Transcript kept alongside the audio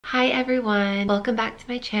Hi everyone, welcome back to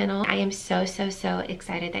my channel. I am so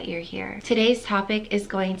excited that you're here. Today's topic is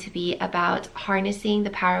going to be about harnessing the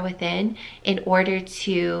power within in order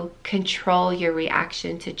to control your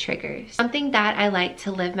reaction to triggers. Something that I like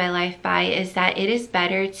to live my life by is that it is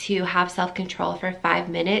better to have self-control for 5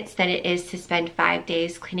 minutes than it is to spend 5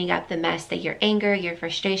 days cleaning up the mess that your anger, your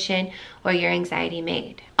frustration, or your anxiety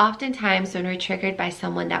made. Oftentimes when we're triggered by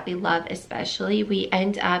someone that we love especially, we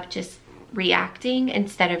end up just reacting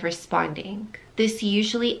instead of responding. This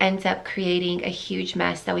usually ends up creating a huge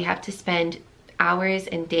mess that we have to spend hours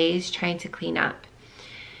and days trying to clean up.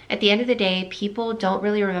 At the end of the day, people don't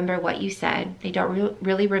really remember what you said. They don't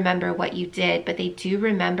really remember what you did, but they do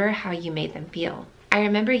remember how you made them feel. I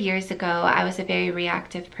remember years ago, I was a very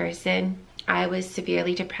reactive person. I was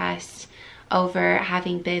severely depressed over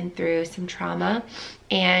having been through some trauma,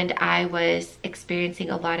 and I was experiencing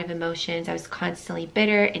a lot of emotions. I was constantly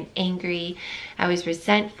bitter and angry. I was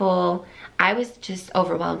resentful. I was just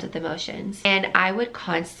overwhelmed with emotions, and I would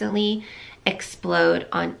constantly explode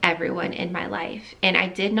on everyone in my life. And I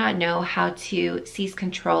did not know how to seize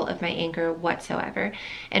control of my anger whatsoever.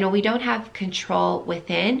 And when we don't have control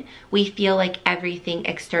within, we feel like everything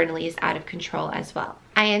externally is out of control as well.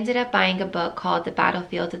 I ended up buying a book called The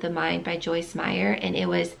Battlefield of the Mind by Joyce Meyer, and it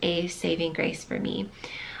was a saving grace for me.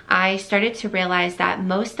 I started to realize that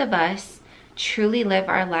most of us truly live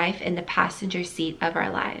our life in the passenger seat of our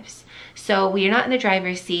lives. So we are not in the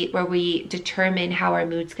driver's seat where we determine how our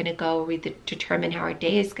mood's gonna go, or we determine how our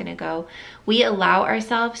day is gonna go. We allow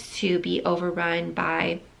ourselves to be overrun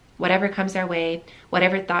by whatever comes our way,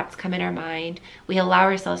 whatever thoughts come in our mind. We allow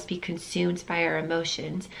ourselves to be consumed by our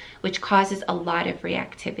emotions, which causes a lot of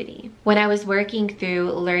reactivity. When I was working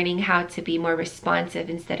through learning how to be more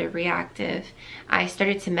responsive instead of reactive, I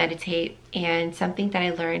started to meditate, and something that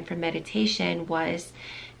I learned from meditation was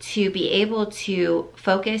to be able to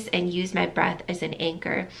focus and use my breath as an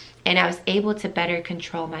anchor, and I was able to better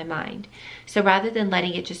control my mind. So rather than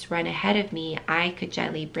letting it just run ahead of me, I could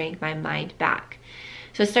gently bring my mind back.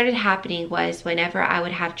 So what started happening was whenever I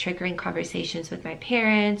would have triggering conversations with my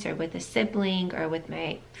parents or with a sibling or with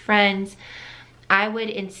my friends, I would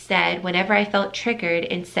instead, whenever I felt triggered,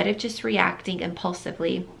 instead of just reacting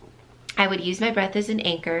impulsively, I would use my breath as an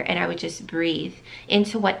anchor, and I would just breathe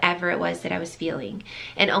into whatever it was that I was feeling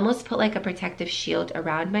and almost put like a protective shield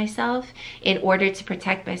around myself in order to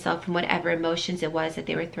protect myself from whatever emotions it was that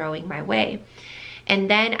they were throwing my way.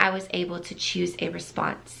 And then I was able to choose a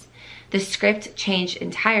response. The script changed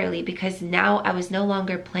entirely because now I was no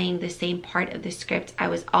longer playing the same part of the script I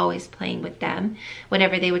was always playing with them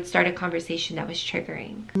whenever they would start a conversation that was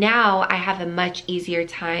triggering. Now I have a much easier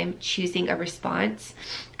time choosing a response.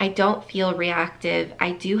 I don't feel reactive.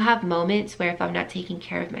 I do have moments where if I'm not taking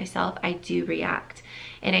care of myself, I do react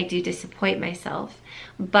and I do disappoint myself,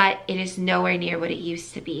 but it is nowhere near what it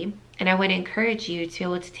used to be. And I want to encourage you to be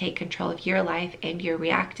able to take control of your life and your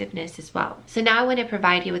reactiveness as well. So now I want to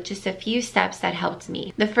provide you with just a few steps that helped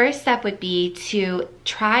me. The first step would be to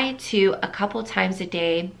try to, a couple times a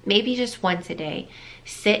day, maybe just once a day,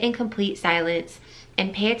 sit in complete silence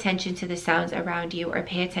and pay attention to the sounds around you, or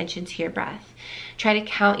pay attention to your breath. Try to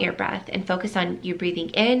count your breath and focus on you breathing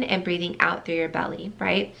in and breathing out through your belly,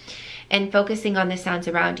 right? And focusing on the sounds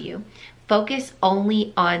around you. Focus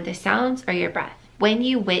only on the sounds or your breath. When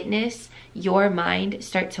you witness your mind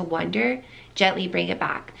start to wander, gently bring it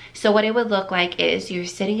back. So what it would look like is you're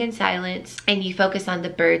sitting in silence and you focus on the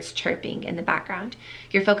birds chirping in the background.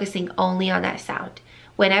 You're focusing only on that sound.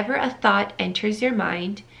 Whenever a thought enters your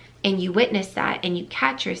mind and you witness that and you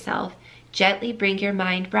catch yourself, gently bring your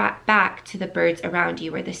mind back to the birds around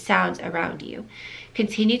you or the sounds around you.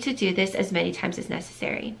 Continue to do this as many times as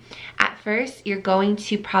necessary. At first, you're going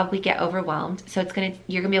to probably get overwhelmed, so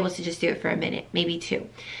you're gonna be able to just do it for a minute, maybe 2.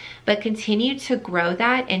 But continue to grow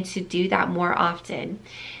that and to do that more often.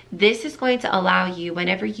 This is going to allow you,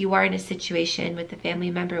 whenever you are in a situation with a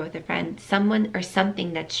family member, with a friend, someone or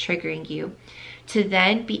something that's triggering you, to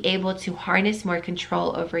then be able to harness more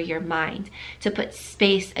control over your mind, to put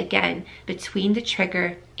space again between the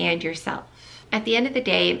trigger and yourself. At the end of the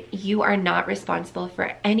day, you are not responsible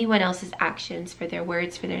for anyone else's actions, for their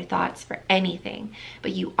words, for their thoughts, for anything,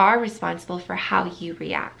 but you are responsible for how you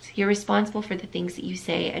react. You're responsible for the things that you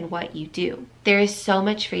say and what you do. There is so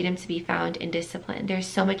much freedom to be found in discipline. There's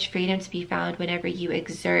so much freedom to be found whenever you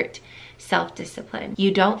exert self-discipline.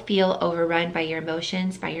 You don't feel overrun by your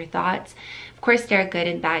emotions, by your thoughts. Of course, there are good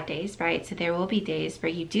and bad days, right? So there will be days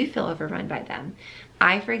where you do feel overrun by them.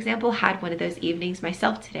 I, for example, had one of those evenings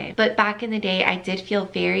myself today. But back in the day, I did feel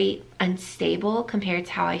very unstable compared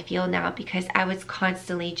to how I feel now because I was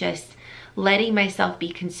constantly just letting myself be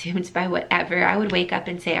consumed by whatever. I would wake up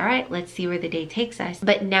and say, all right, let's see where the day takes us.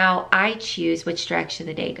 But now I choose which direction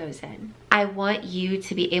the day goes in. I want you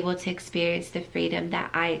to be able to experience the freedom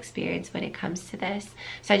that I experience when it comes to this.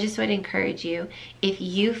 So I just would encourage you, if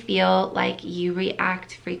you feel like you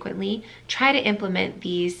react frequently, try to implement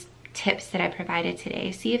these tips that I provided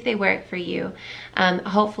today. See if they work for you.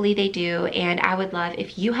 Hopefully they do. And I would love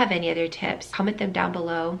if you have any other tips, comment them down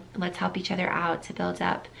below. Let's help each other out to build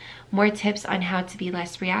up more tips on how to be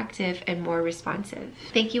less reactive and more responsive.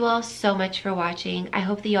 Thank you all so much for watching. I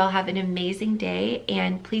hope that you all have an amazing day,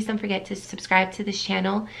 and please don't forget to subscribe to this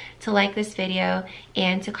channel, to like this video,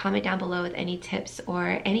 and to comment down below with any tips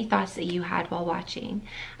or any thoughts that you had while watching.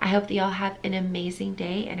 I hope that you all have an amazing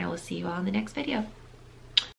day, and I will see you all in the next video.